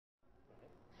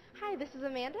Hi, this is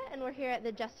Amanda, and we're here at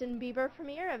the Justin Bieber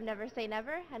premiere of Never Say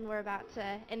Never, and we're about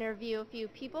to interview a few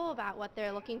people about what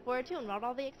they're looking forward to and what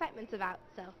all the excitement's about.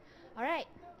 So, all right.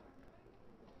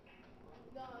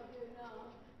 No, dude, no.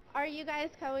 Are you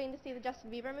guys going to see the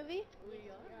Justin Bieber movie? We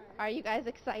are. Are you guys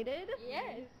excited?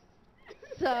 Yes.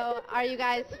 So, are you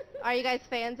guys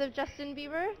fans of Justin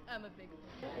Bieber? I'm a big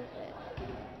fan.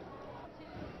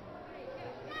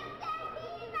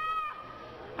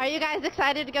 Are you guys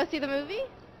excited to go see the movie?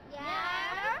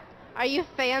 Yeah. Are you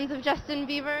fans of Justin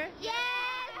Bieber? Yes.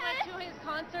 I went to his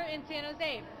concert in San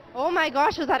Jose. Oh my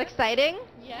gosh, was that exciting?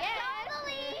 Yes.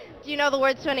 Totally. Do you know the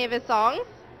words to any of his songs?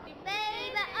 Baby,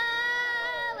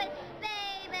 oh, it's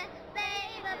baby,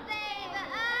 baby, baby,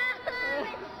 oh,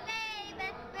 it's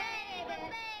baby, baby,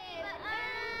 baby,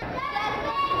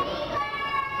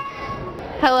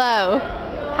 oh. Hello.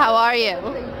 How are you?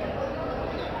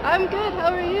 I'm good.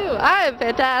 How are you? I'm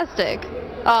fantastic.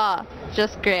 Oh,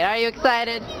 just great. Are you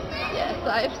excited? Yes,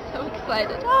 I'm so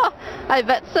excited. Oh, I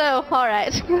bet so. All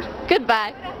right.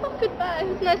 Goodbye. Oh, goodbye. It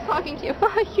was nice talking to you.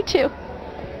 You too.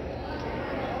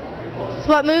 So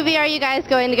what movie are you guys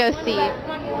going to go see?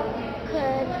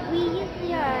 Could we use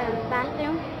your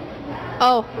bathroom?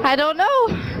 Oh, I don't know.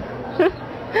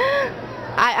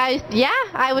 Yeah,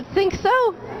 I would think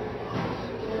so.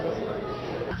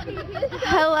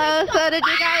 Hello, so did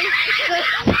you guys...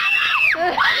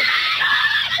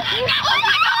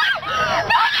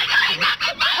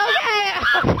 Okay.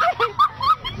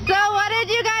 So what did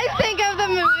you guys think of the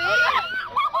movie?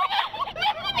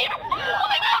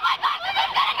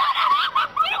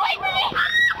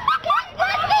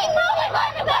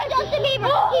 Justin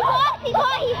Bieber. He's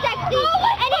hot, he's sexy,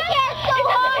 and he cares so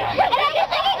hard, and I just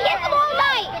think I kiss him all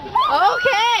night.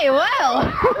 Okay, well.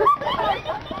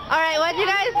 Alright, what did you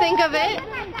guys think of it?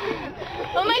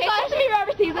 Oh my gosh, Justin Bieber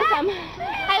ever sees this time.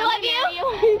 I love you.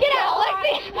 Get out,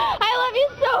 Lexi. I love you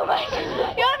so much.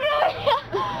 You want to know?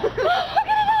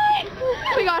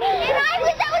 Oh my god. And I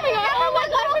wish I was your number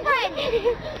one girlfriend.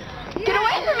 Get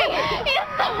away from me.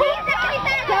 So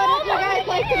did you guys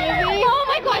like the movie? Oh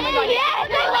my god. Yes,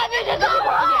 I love you just so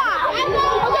much.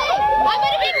 Okay, I'm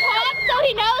going to be calm so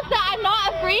he knows that I'm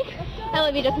not a freak. I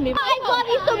love you, Justin Bieber. I love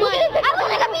you so much. I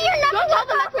wish I could be your number one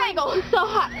girlfriend. It's so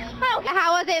hot.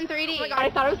 How was it in 3D? Oh my god, I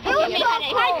thought it was It was so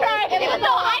I cried. cool. It was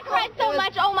so I cried so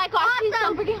much. Oh my gosh, she's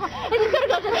so freaking hot. I just gotta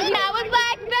go to the I was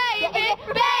like, baby,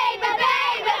 baby,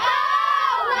 baby,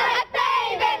 oh, like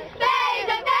baby,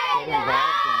 baby, baby,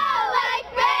 oh, like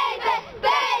baby,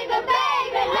 baby,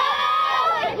 baby,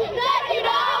 oh, let you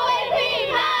always be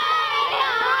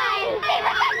mine.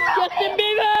 Justin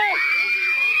Bieber.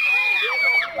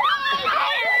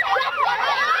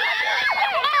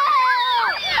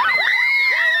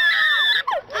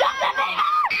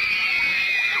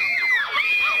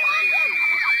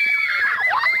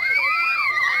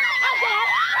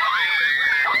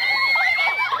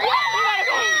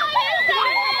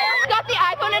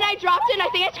 Dropped it and I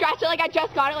think I scratched it, like I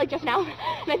just got it like just now.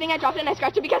 And I think I dropped it and I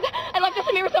scratched it because I love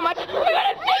Justin Bieber so much. Oh my god,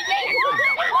 I'm shaking!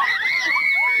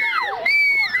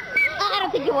 I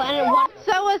don't think you want.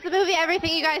 So was the movie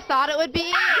everything you guys thought it would be?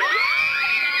 I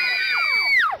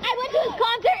went to his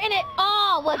concert and it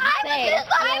all was the same.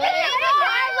 I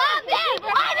loved it.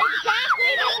 I'm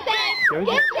exactly the same.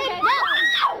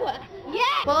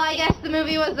 Yes. Well, I guess the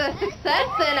movie was a success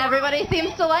and everybody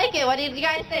seems to like it. What did you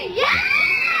guys think? Yes.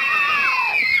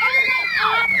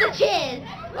 Off the chin.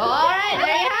 All right,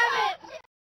 there you have it.